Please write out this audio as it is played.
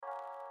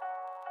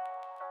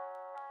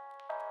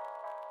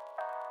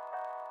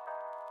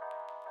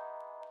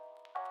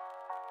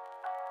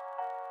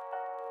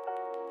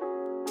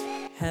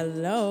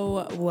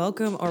Hello,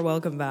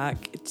 welcome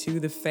back to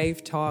the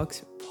Faith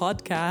Talks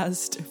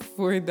podcast.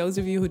 For those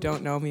of you who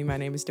don't know me, my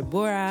name is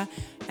Deborah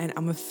and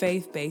I'm a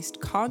faith-based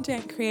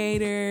content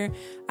creator.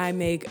 I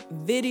make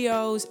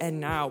videos and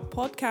now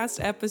podcast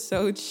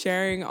episodes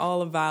sharing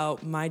all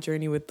about my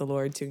journey with the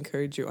Lord to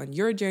encourage you on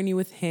your journey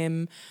with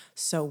Him.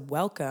 So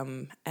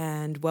welcome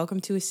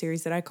to a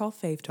series that I call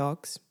Faith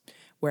Talks,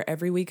 where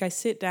every week I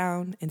sit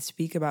down and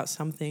speak about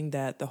something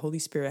that the Holy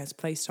Spirit has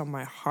placed on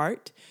my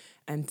heart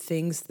and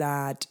things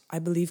that I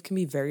believe can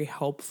be very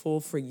helpful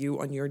for you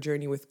on your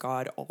journey with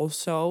God.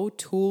 Also,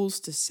 tools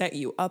to set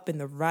you up in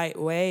the right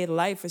way.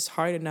 Life is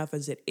hard enough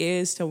as it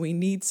is, so we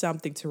need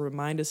something to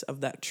remind us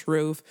of that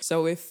truth.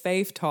 So with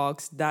Faith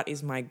Talks, that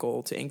is my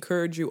goal, to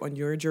encourage you on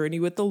your journey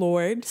with the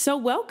Lord. So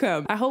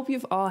welcome. I hope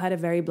you've all had a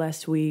very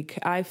blessed week.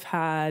 I've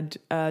had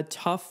a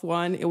tough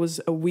one. It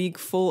was a week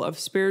full of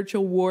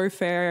spiritual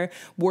warfare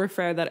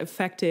that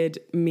affected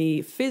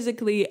me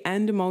physically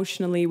and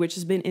emotionally, which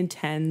has been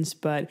intense,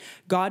 but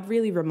God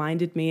really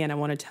reminded me, and I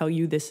want to tell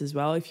you this as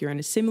well, if you're in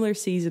a similar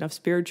season of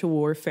spiritual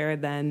warfare,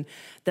 then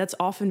that's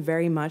often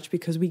very much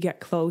because we get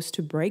close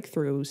to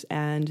breakthroughs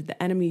and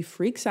the enemy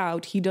freaks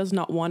out. He does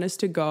not want us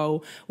to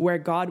go where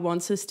God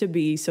wants us to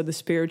be. So the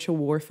spiritual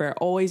warfare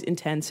always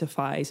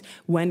intensifies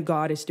when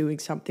God is doing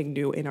something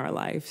new in our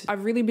lives.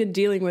 I've really been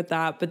dealing with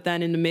that, but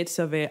then in the midst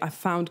of it, I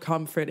found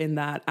comfort in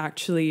that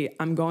actually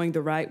I'm going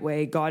the right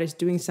way. God is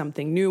doing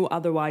something new.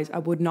 Otherwise, I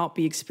would not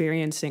be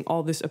experiencing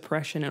all this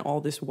oppression and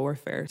all this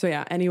warfare. So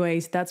yeah,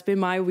 anyways, that's been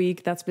my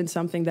week. That's been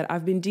something that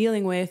I've been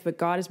dealing with, but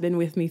God has been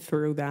with me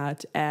through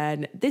that.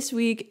 And this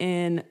week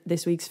in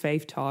this week's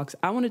Faith Talks,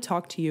 I want to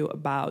talk to you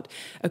about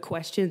a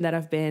question that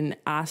I've been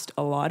asked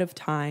a lot of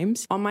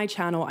times. On my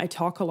channel, I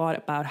talk a lot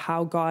about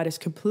how God has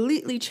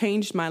completely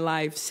changed my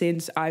life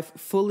since I've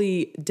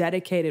fully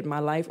dedicated my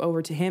life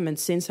over to Him and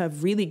since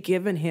I've really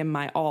given Him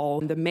my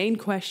all. The main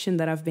question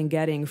that I've been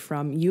getting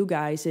from you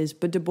guys is,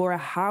 but Deborah,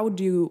 how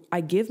do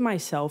I give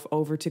myself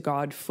over to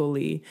God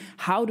fully?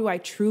 How do I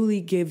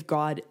truly give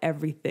God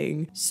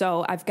everything?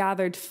 So I've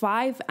gathered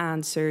 5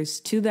 answers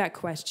to that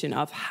question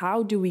of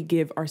how do we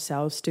give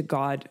ourselves to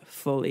God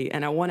fully?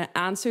 And I want to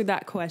answer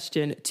that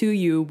question to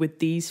you with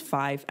these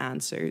 5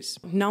 answers.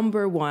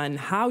 Number 1,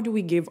 how do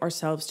we give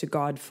ourselves to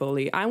God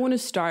fully? I want to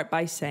start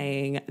by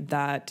saying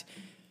that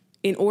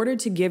in order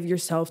to give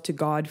yourself to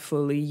God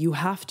fully, you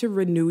have to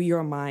renew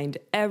your mind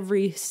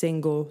every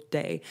single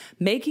day.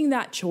 Making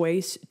that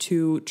choice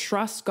to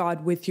trust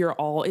God with your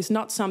all is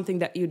not something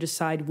that you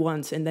decide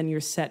once and then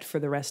you're set for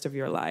the rest of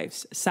your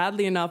lives.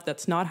 Sadly enough,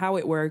 that's not how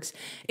it works.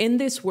 In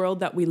this world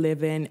that we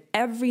live in,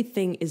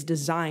 everything is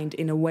designed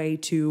in a way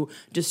to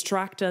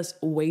distract us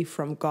away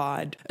from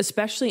God.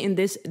 Especially in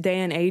this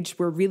day and age,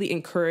 we're really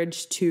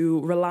encouraged to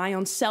rely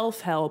on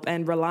self-help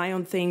and rely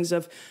on things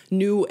of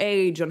new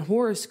age, on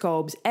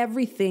horoscopes, everything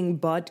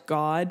but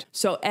God.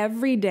 So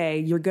every day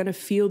you're going to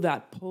feel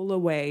that pull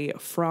away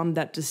from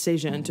that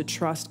decision to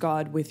trust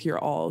God with your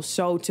all.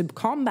 So to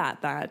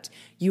combat that,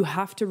 you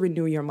have to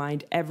renew your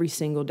mind every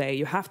single day.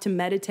 You have to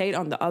meditate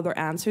on the other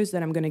answers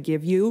that I'm going to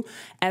give you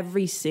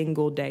every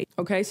single day.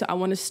 Okay, so I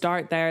want to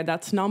start there.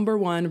 That's number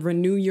 1,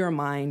 renew your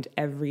mind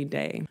every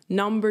day.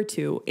 Number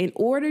 2, in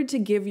order to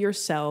give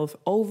yourself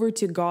over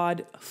to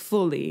God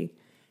fully,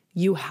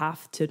 you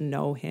have to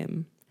know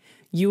Him.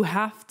 You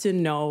have to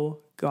know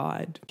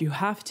God. You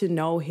have to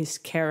know His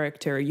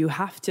character. You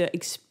have to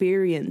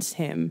experience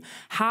Him.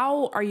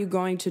 How are you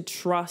going to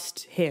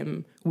trust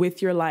Him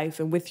with your life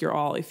and with your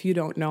all if you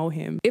don't know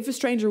Him? If a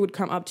stranger would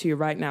come up to you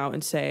right now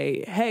and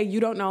say, hey, you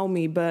don't know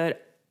me,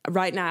 but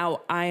right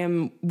now I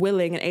am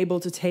willing and able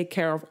to take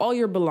care of all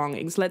your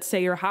belongings. Let's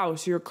say your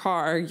house, your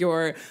car,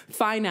 your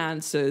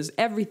finances,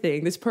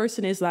 everything. This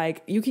person is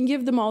like, you can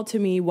give them all to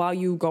me while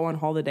you go on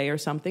holiday or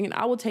something and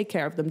I will take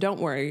care of them.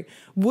 Don't worry.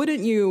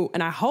 Wouldn't you,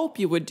 and I hope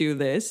you would do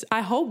this, I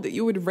hope that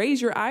you would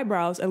raise your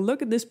eyebrows and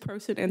look at this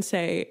person and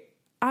say,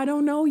 I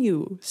don't know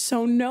you,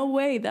 so no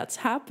way that's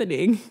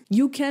happening.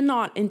 You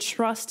cannot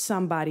entrust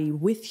somebody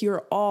with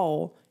your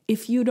all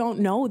if you don't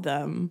know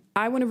them.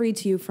 I want to read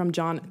to you from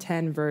John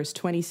 10, verse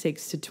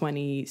 26 to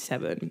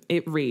 27.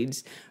 It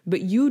reads,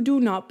 but you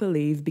do not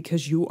believe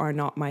because you are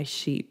not my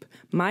sheep.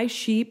 My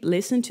sheep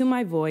listen to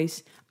my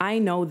voice. I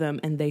know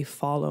them and they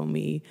follow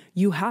me.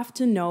 You have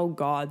to know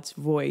God's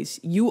voice.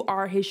 You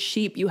are His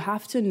sheep. You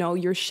have to know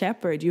your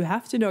shepherd. You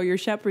have to know your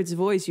shepherd's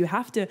voice. You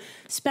have to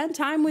spend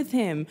time with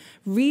Him,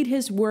 read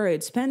His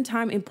word, spend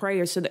time in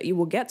prayer so that you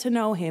will get to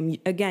know Him.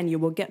 Again, you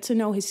will get to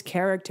know His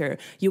character.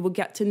 You will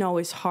get to know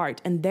His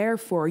heart. And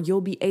therefore,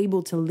 you'll be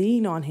able to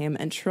lean on Him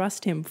and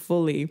trust Him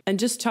fully. And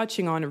just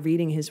touching on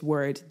reading His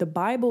word, the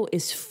Bible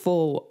is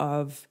full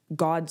of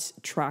God's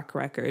track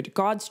record.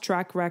 God's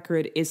track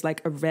record is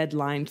like a red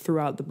line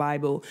throughout the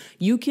Bible.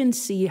 You can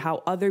see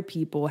how other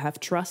people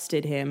have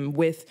trusted Him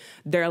with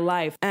their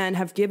life and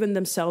have given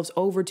themselves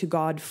over to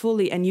God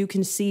fully. And you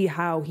can see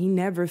how He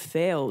never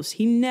fails.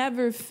 He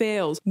never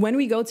fails. When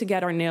we go to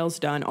get our nails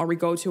done or we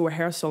go to a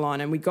hair salon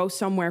and we go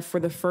somewhere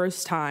for the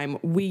first time,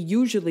 we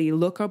usually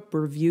look up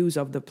reviews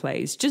of the a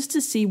place just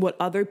to see what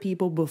other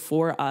people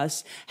before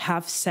us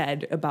have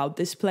said about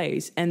this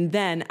place. And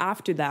then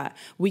after that,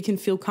 we can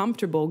feel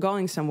comfortable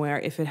going somewhere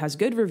if it has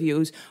good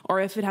reviews, or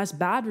if it has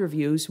bad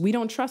reviews, we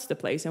don't trust the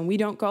place and we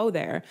don't go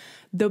there.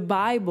 The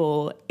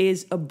Bible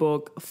is a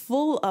book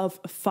full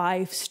of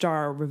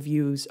 5-star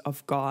reviews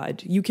of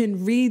God. You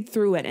can read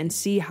through it and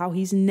see how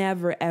he's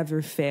never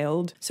ever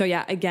failed. So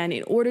yeah, again,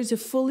 in order to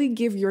fully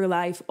give your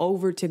life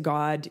over to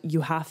God,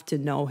 you have to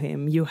know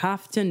him. You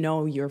have to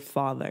know your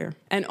Father.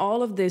 And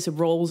all of this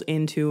rolls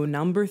into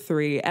number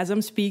 3. As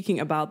I'm speaking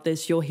about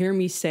this, you'll hear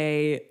me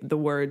say the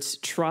words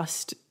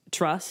trust,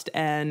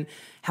 and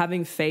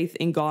having faith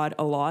in God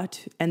a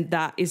lot. And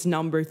that is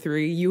number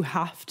 3. You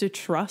have to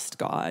trust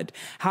God.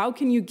 How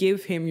can you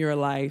give him your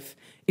life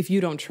if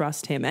you don't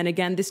trust him? And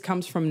again, this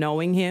comes from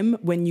knowing him.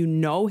 When you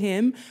know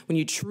him, when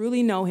you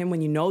truly know him,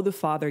 when you know the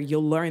Father,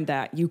 you'll learn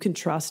that you can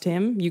trust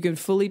him. You can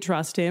fully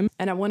trust him.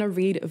 And I want to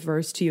read a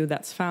verse to you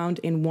that's found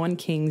in 1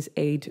 Kings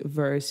 8,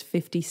 verse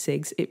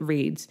 56. It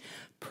reads,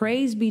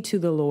 "Praise be to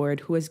the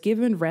Lord who has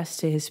given rest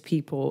to his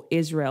people,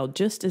 Israel,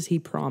 just as he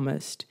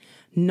promised.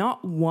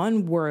 Not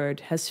one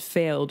word has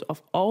failed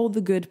of all the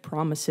good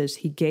promises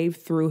he gave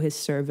through his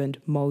servant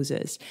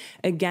Moses."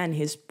 Again,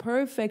 his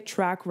perfect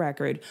track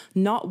record.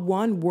 Not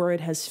one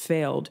word has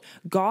failed.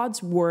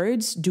 God's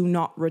words do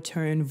not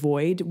return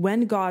void.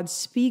 When God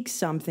speaks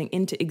something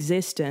into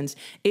existence,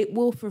 it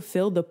will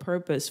fulfill the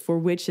purpose for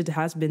which it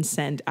has been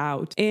sent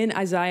out. In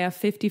Isaiah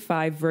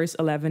 55, verse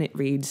 11, it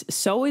reads,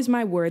 "So is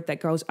my word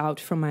that goes out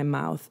from my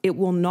mouth. It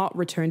will not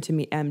return to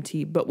me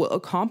empty, but will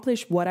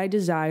accomplish what I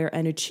desire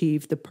and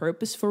achieve the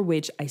purpose for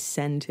which I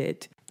sent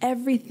it."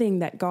 Everything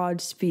that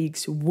God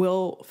speaks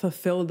will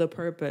fulfill the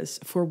purpose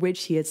for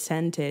which he has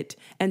sent it.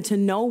 And to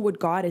know what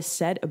God has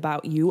said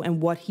about you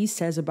and what he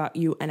says about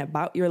you and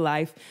about your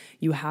life,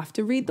 you have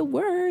to read the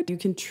word. You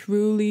can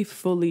truly,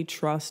 fully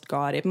trust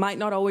God. It might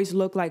not always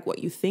look like what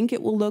you think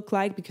it will look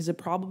like, because it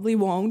probably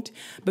won't,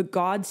 but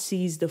God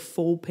sees the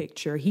full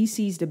picture. He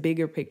sees the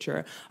bigger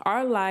picture.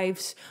 Our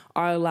lives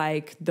are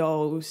like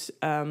those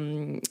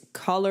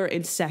color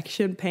in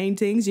section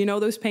paintings. You know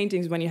those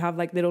paintings when you have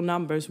like little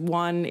numbers.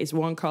 1 is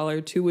one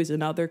color, 2 is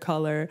another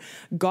color.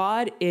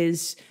 God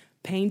is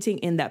painting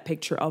in that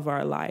picture of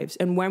our lives.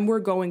 And when we're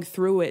going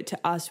through it, to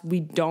us, we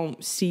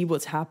don't see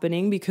what's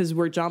happening because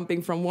we're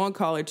jumping from one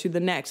color to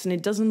the next and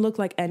it doesn't look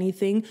like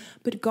anything,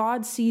 but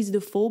God sees the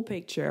full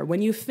picture.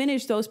 When you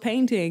finish those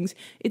paintings,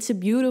 it's a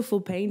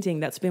beautiful painting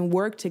that's been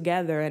worked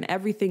together and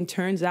everything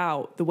turns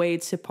out the way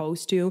it's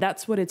supposed to.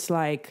 That's what it's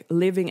like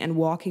living and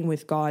walking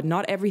with God.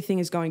 Not everything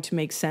is going to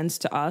make sense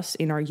to us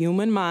in our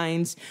human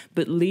minds,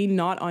 but lean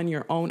not on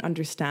your own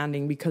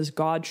understanding, because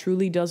God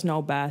truly does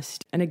know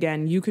best. And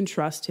again, you can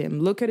trust him.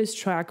 Look at his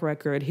track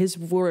record. His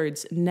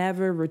words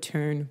never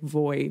return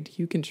void.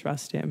 You can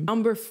trust him.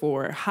 Number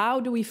 4, how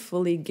do we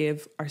fully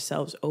give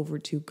ourselves over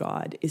to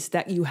God? Is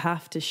that you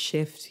have to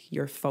shift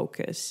your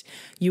focus.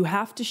 You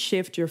have to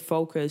shift your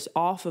focus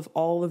off of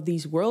all of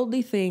these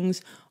worldly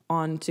things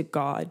onto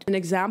God. An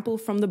example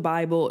from the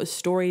Bible, a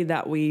story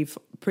that we've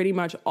pretty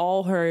much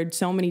all heard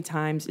so many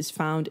times, is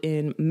found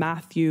in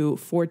Matthew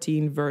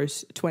 14,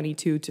 verse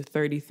 22 to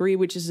 33,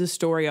 which is the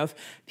story of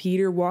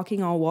Peter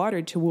walking on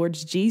water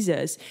towards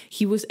Jesus.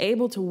 He was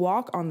able to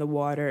walk on the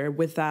water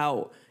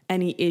without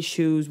any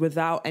issues,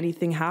 without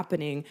anything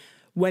happening,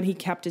 when he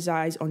kept his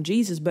eyes on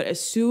Jesus. But as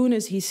soon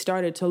as he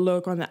started to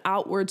look on the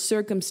outward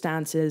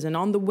circumstances and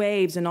on the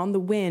waves and on the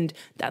wind,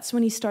 that's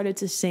when he started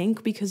to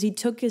sink, because he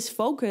took his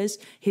focus,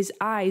 his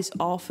eyes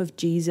off of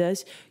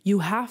Jesus. You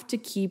have to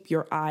keep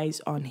your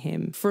eyes on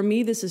him. For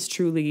me, this has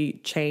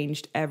truly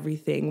changed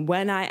everything.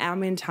 When I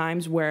am in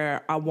times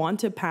where I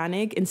want to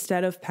panic,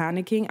 instead of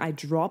panicking, I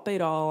drop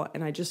it all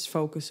and I just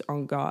focus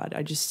on God.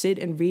 I just sit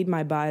and read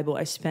my Bible.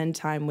 I spend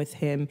time with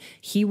him.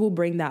 He will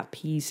bring that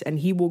peace and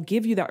he will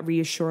give you that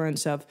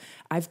reassurance of,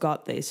 I've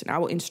got this, and I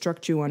will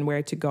instruct you on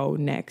where to go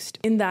next.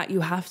 In that, you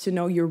have to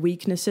know your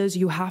weaknesses.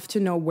 You have to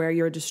know where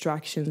your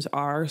distractions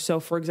are. So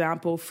for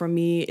example, for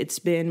me, it's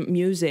been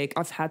music.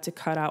 I've had to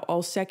cut out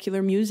all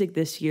secular music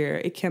this year.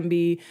 It can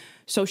be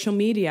social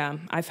media.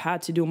 I've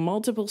had to do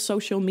multiple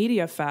social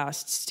media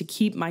fasts to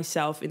keep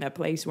myself in a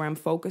place where I'm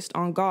focused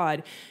on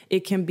God.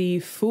 It can be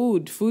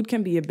food. Food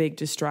can be a big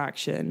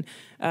distraction.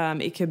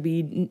 It could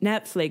be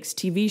Netflix,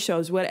 TV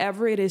shows,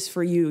 whatever it is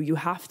for you. You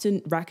have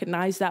to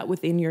recognize that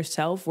within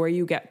yourself where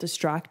you get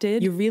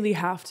distracted. You really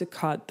have to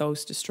cut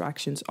those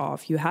distractions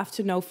off. You have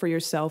to know for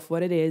yourself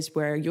what it is,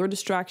 where your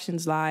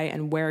distractions lie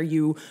and where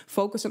you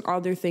focus on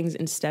other things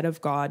instead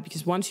of God.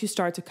 Because once you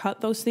start to cut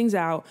those things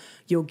out,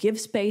 you'll give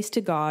space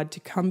to God to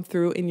come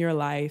through in your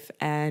life,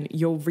 and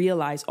you'll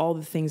realize all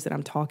the things that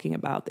I'm talking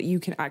about, that you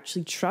can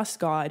actually trust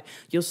God.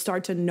 You'll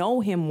start to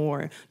know him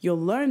more. You'll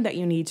learn that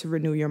you need to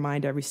renew your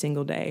mind every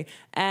single day.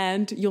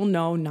 And you'll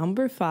know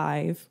number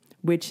 5,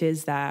 which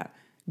is that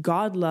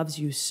God loves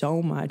you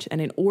so much, and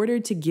in order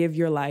to give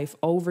your life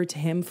over to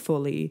him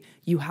fully,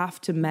 you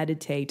have to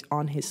meditate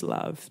on his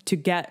love to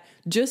get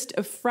just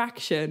a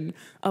fraction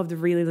of the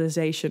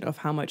realization of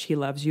how much he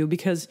loves you.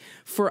 Because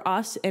for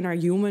us in our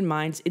human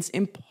minds, it's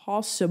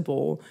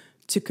impossible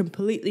to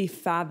completely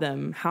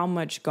fathom how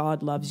much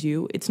God loves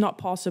you. It's not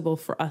possible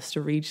for us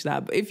to reach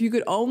that. But if you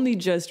could only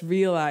just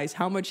realize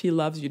how much he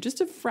loves you,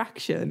 just a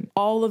fraction,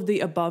 all of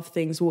the above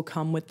things will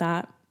come with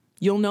that.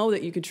 You'll know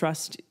that you could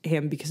trust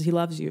him because he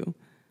loves you.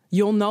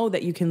 You'll know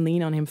that you can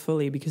lean on him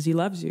fully because he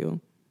loves you.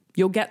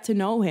 You'll get to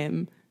know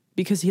him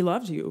because he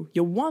loves you.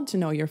 You'll want to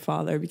know your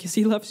Father because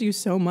he loves you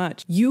so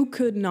much. You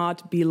could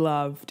not be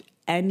loved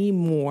any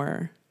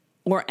more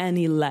or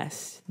any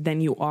less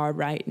than you are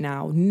right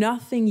now.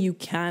 Nothing you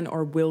can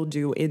or will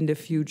do in the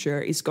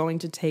future is going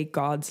to take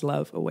God's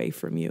love away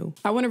from you.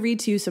 I want to read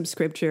to you some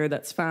scripture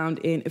that's found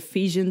in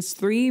Ephesians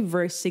 3,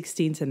 verse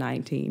 16 to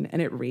 19,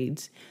 and it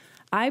reads,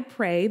 I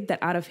pray that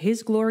out of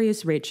his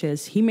glorious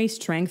riches, he may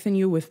strengthen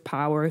you with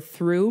power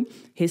through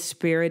his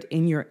Spirit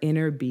in your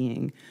inner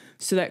being,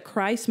 so that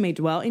Christ may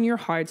dwell in your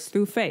hearts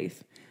through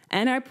faith.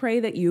 And I pray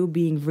that you,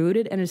 being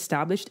rooted and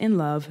established in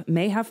love,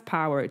 may have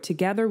power,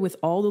 together with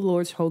all the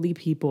Lord's holy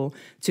people,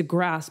 to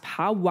grasp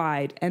how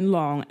wide and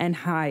long and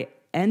high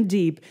and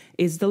deep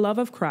is the love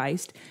of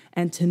Christ,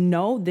 and to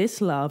know this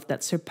love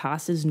that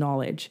surpasses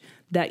knowledge,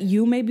 that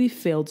you may be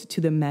filled to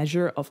the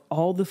measure of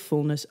all the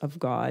fullness of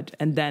God.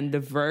 And then the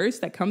verse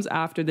that comes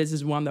after this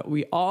is one that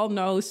we all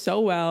know so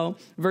well,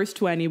 verse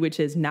 20, which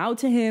is, now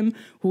to him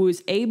who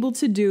is able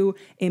to do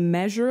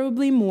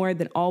immeasurably more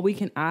than all we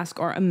can ask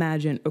or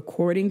imagine,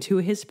 according to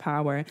his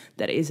power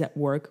that is at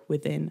work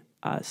within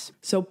us.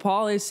 So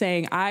Paul is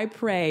saying, I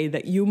pray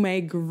that you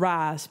may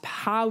grasp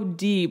how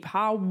deep,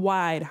 how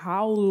wide,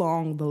 how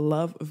long the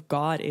love of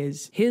God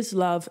is. His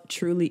love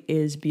truly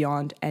is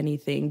beyond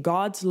anything.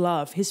 God's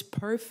love, his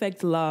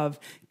perfect love,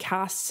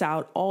 casts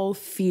out all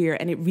fear,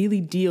 and it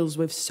really deals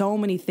with so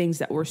many things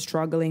that we're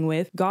struggling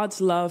with. God's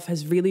love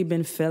has really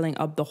been filling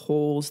up the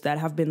holes that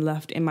have been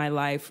left in my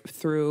life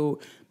through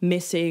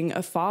missing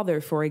a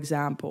father, for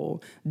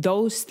example.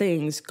 Those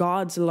things,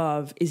 God's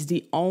love is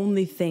the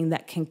only thing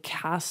that can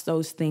cast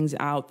those things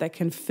out, that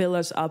can fill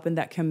us up and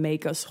that can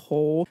make us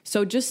whole.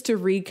 So just to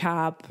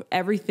recap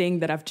everything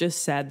that I've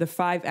just said, the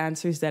 5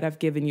 answers that I've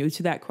given you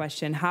to that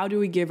question, how do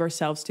we give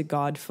ourselves to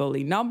God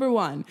fully? Number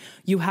 1,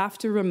 you have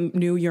to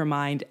renew your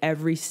mind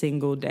every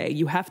single day.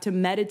 You have to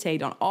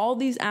meditate on all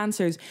these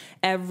answers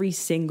every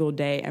single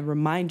day and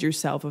remind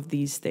yourself of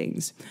these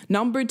things.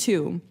 Number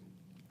 2,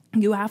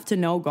 you have to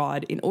know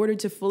God. In order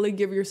to fully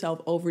give yourself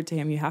over to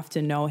him, you have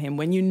to know him.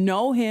 When you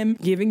know him,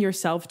 giving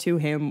yourself to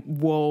him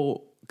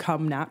will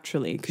come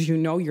naturally because you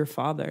know your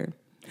Father.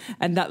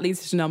 And that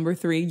leads to number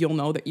 3, you'll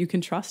know that you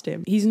can trust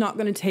him. He's not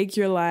going to take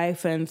your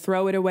life and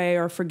throw it away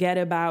or forget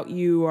about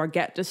you or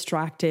get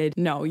distracted.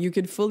 No, you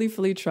can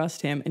fully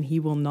trust him and he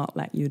will not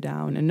let you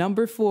down. And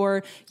number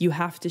 4, you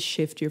have to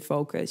shift your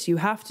focus. You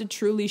have to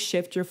truly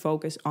shift your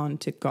focus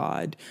onto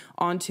God,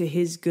 onto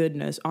his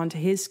goodness, onto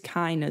his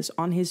kindness,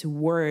 on his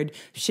word.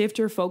 Shift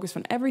your focus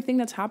from everything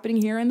that's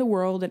happening here in the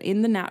world and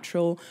in the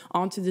natural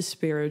onto the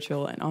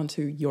spiritual and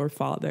onto your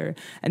Father.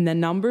 And then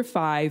number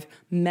 5,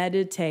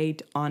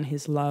 meditate on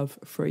his love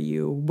for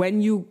you.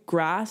 When you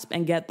grasp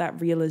and get that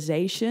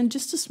realization,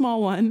 just a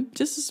small one,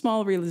 just a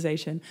small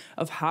realization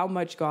of how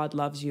much God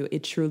loves you,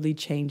 it truly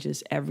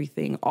changes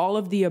everything. All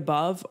the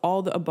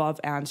above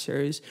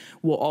answers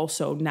will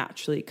also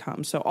naturally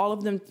come. So all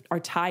of them are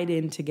tied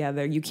in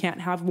together. You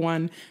can't have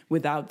one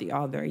without the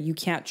other. You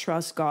can't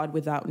trust God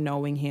without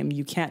knowing him.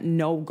 You can't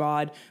know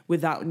God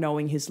without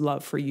knowing his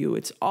love for you.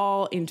 It's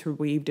all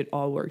interweaved. It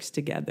all works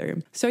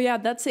together. So yeah,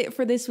 that's it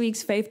for this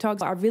week's Faith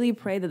Talks. I really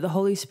pray that the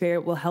Holy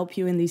Spirit will help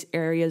you in these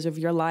areas of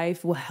your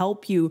life, will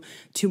help you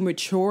to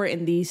mature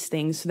in these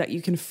things so that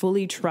you can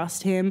fully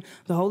trust him.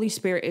 The Holy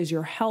Spirit is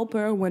your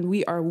helper. When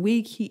we are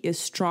weak, he is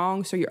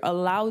strong. So you're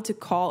allowed to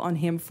call on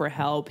him for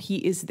help. He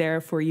is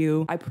there for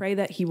you. I pray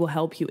that he will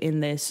help you in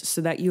this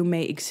so that you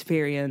may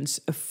experience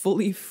a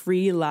fully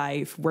free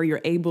life where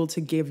you're able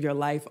to give your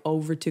life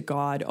over to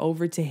God,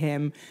 over to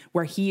him,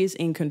 where he is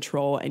in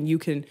control and you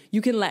can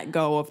let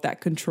go of that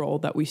control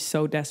that we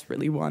so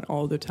desperately want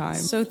all the time.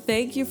 So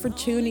thank you for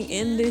tuning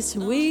in this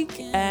week,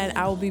 and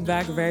I will be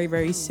back very,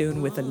 very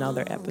soon with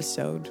another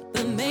episode.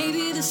 But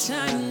maybe this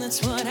time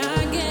that's what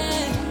I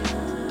get.